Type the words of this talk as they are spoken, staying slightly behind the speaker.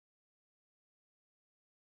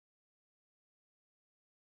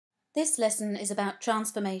This lesson is about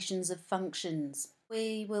transformations of functions.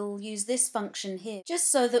 We will use this function here just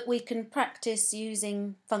so that we can practice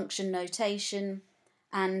using function notation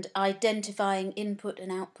and identifying input and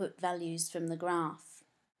output values from the graph.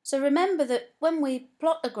 So remember that when we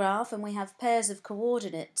plot a graph and we have pairs of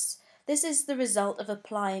coordinates, this is the result of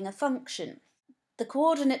applying a function. The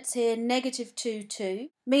coordinates here, -2, 2,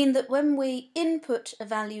 mean that when we input a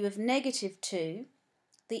value of -2,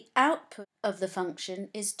 the output of the function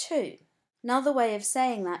is 2. Another way of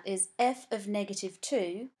saying that is f of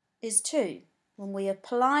 -2 is 2. When we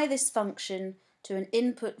apply this function to an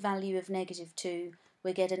input value of -2,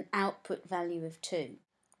 we get an output value of 2.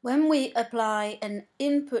 When we apply an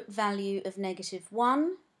input value of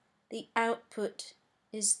 -1, the output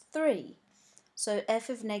is 3. So f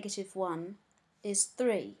of -1 is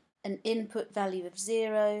 3. An input value of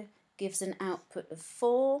 0 gives an output of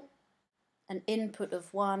 4. An input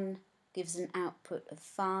of 1 gives an output of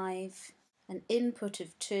 5. An input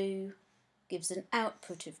of 2 gives an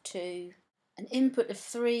output of 2. An input of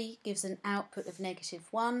 3 gives an output of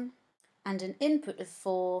 -1. And an input of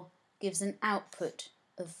 4 gives an output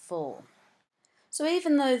of 4. So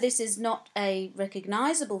even though this is not a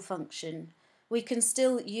recognisable function, we can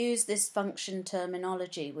still use this function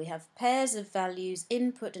terminology. We have pairs of values,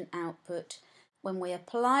 input and output. When we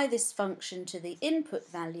apply this function to the input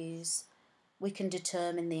values, we can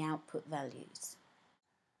determine the output values.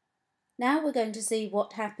 Now we're going to see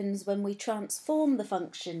what happens when we transform the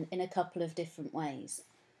function in a couple of different ways.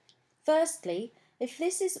 Firstly, if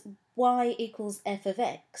this is y equals f of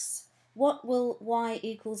x, what will y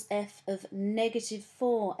equals f of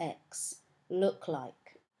 -4x look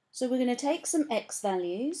like? So we're going to take some x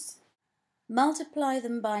values, multiply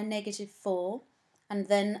them by -4, and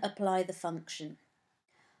then apply the function.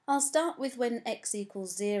 I'll start with when x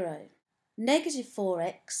equals 0.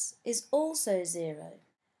 -4x is also 0,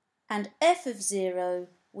 and f of 0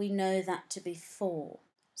 we know that to be 4.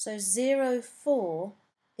 So 0, 4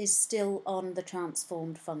 is still on the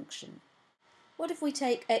transformed function. What if we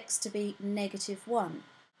take x to be -1?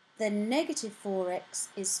 Then -4x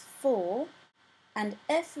is 4, and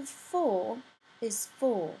f of 4 is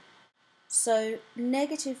 4. So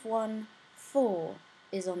 -1, 4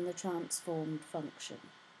 is on the transformed function.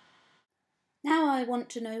 Now I want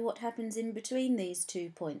to know what happens in between these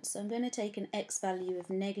 2 points. So I'm going to take an x value of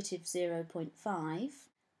 -0.5,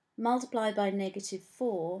 multiply by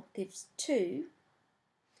 -4 gives 2,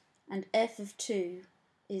 and f of 2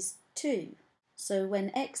 is 2. So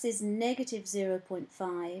when x is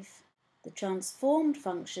 -0.5, the transformed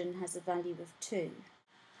function has a value of 2.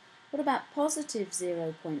 What about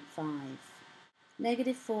 +0.5?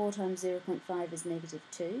 -4 times 0.5 is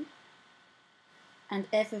 -2. And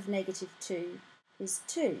f of -2 is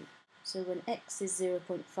 2. So when x is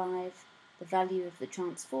 0.5, the value of the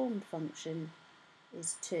transformed function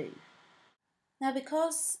is 2. Now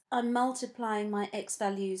because I'm multiplying my x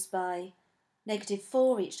values by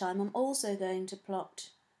 -4 each time, I'm also going to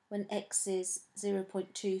plot when x is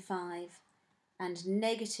 0.25 and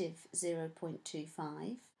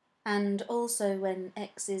 -0.25, and also when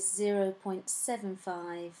x is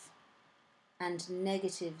 0.75 and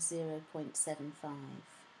 -0.75.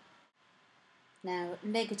 Now,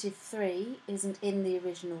 -3 isn't in the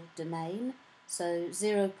original domain, so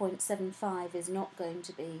 0.75 is not going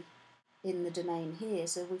to be in the domain here,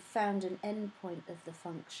 so we've found an endpoint of the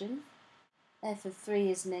function. F of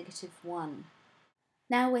 3 is -1.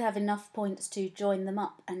 Now we have enough points to join them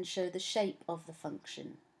up and show the shape of the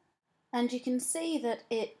function. And you can see that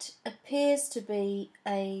it appears to be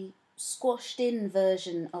a squashed-in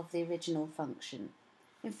version of the original function.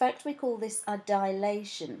 In fact, we call this a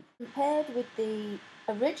dilation. Compared with the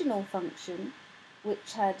original function,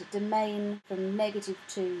 which had a domain from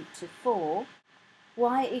 -2 to 4,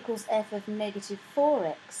 y equals f of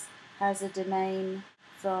 -4x has a domain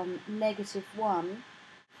from -1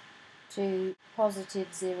 to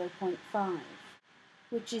 +0.5,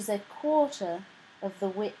 which is a quarter of the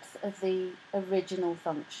width of the original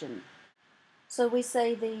function. So we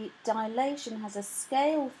say the dilation has a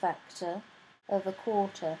scale factor of a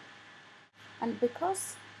quarter, and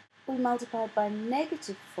because we multiplied by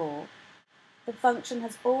 -4, the function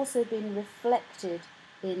has also been reflected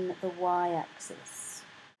in the y-axis.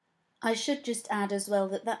 I should just add as well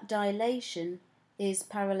that that dilation is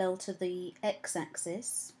parallel to the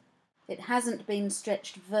x-axis. It hasn't been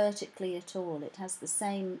stretched vertically at all. It has the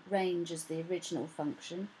same range as the original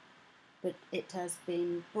function, but it has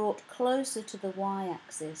been brought closer to the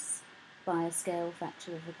y-axis by a scale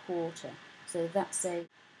factor of a quarter. So that's a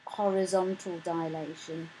horizontal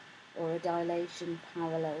dilation, or a dilation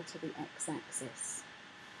parallel to the x-axis.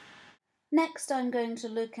 Next, I'm going to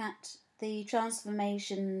look at the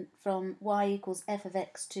transformation from y equals f of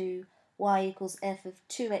x to y equals f of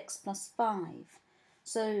 2x plus 5.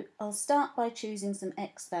 So I'll start by choosing some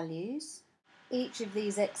x values. Each of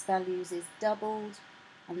these x values is doubled,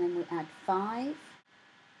 and then we add 5,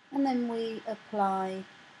 and then we apply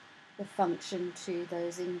the function to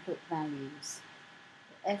those input values.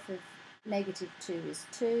 F of negative 2 is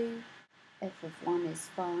 2, f of 1 is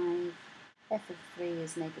 5, f of 3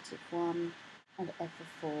 is negative 1, and f of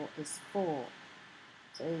 4 is 4.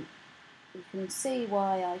 So you can see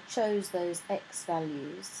why I chose those x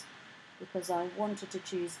values, because I wanted to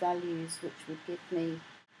choose values which would give me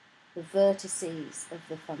the vertices of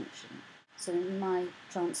the function. So in my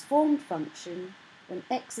transformed function, when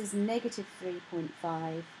x is negative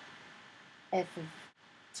 3.5, f of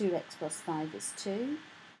 2x plus 5 is 2,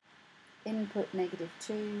 input negative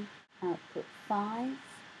 2, output 5,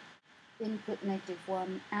 input negative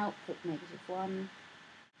 1, output negative 1,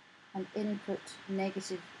 and input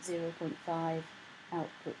negative 0.5,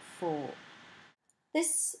 output 4.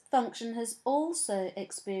 This function has also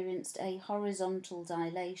experienced a horizontal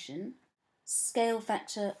dilation, scale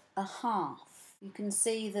factor 1/2. You can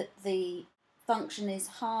see that the function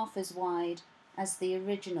is half as wide as the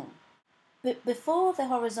original. But before the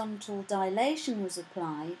horizontal dilation was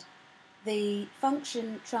applied, the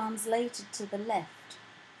function translated to the left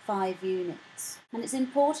 5 units. And it's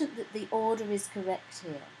important that the order is correct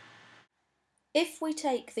here. If we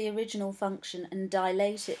take the original function and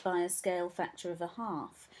dilate it by a scale factor of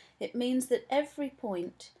 1/2, it means that every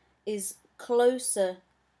point is closer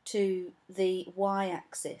to the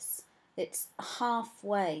y-axis. It's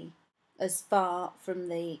halfway as far from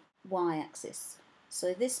the y-axis.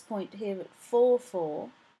 So this point here at 4, 4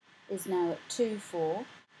 is now at 2, 4,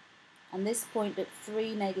 and this point at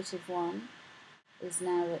 3, negative 1 is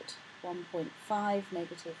now at 1.5,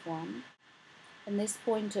 negative 1. And this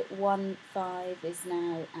point at 1, 5 is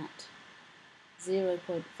now at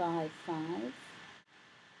 0.55.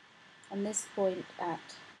 And this point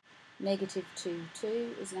at negative 2,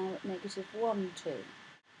 2 is now at negative 1, 2.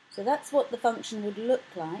 So that's what the function would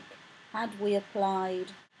look like had we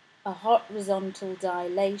applied a horizontal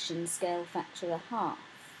dilation scale factor 1/2.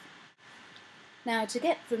 Now to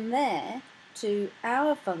get from there to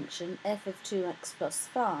our function f of 2x plus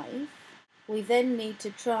 5, we then need to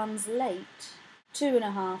translate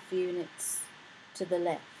 2.5 units to the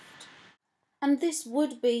left. And this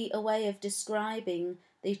would be a way of describing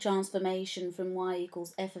the transformation from y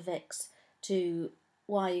equals f of x to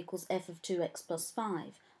y equals f of 2x plus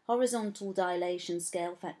 5. Horizontal dilation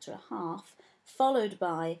scale factor 1/2, followed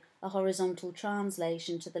by a horizontal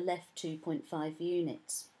translation to the left 2.5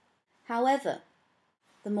 units. However,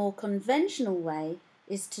 the more conventional way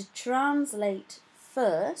is to translate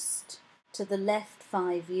first to the left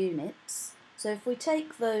 5 units. So if we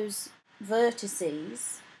take those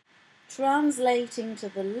vertices, translating to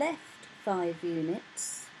the left 5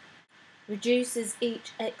 units reduces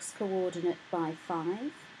each x coordinate by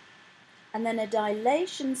 5, and then a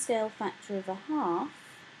dilation scale factor of 1/2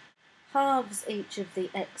 halves each of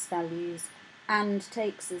the x values and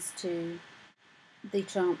takes us to the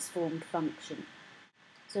transformed function.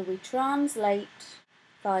 So we translate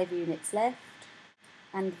 5 units left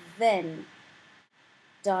and then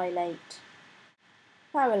dilate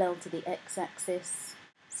parallel to the x-axis,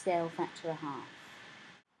 scale factor 1/2.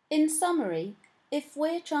 In summary, if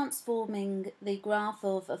we're transforming the graph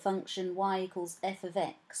of a function y equals f of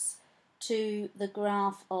x to the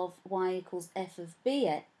graph of y equals f of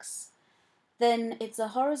bx, then it's a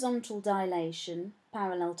horizontal dilation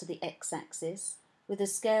parallel to the x-axis with a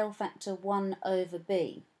scale factor 1 over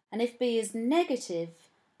b. And if b is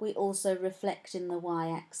negative, we also reflect in the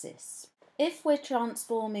y-axis. If we're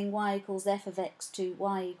transforming y equals f of x to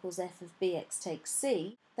y equals f of bx takes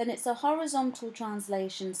c, then it's a horizontal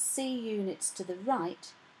translation c units to the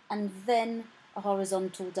right and then a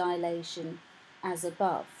horizontal dilation as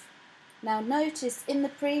above. Now notice in the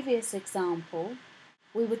previous example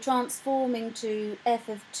we were transforming to f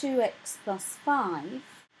of 2x plus 5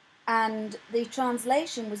 and the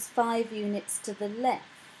translation was 5 units to the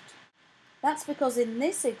left. That's because in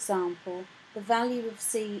this example the value of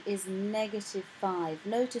c is negative 5.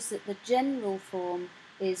 Notice that the general form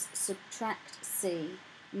is subtract c,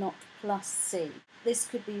 not plus c. This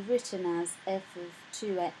could be written as f of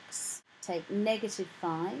 2x take negative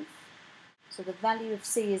 5. So the value of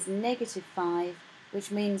c is negative 5,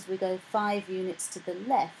 which means we go 5 units to the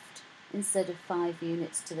left instead of 5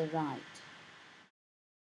 units to the right.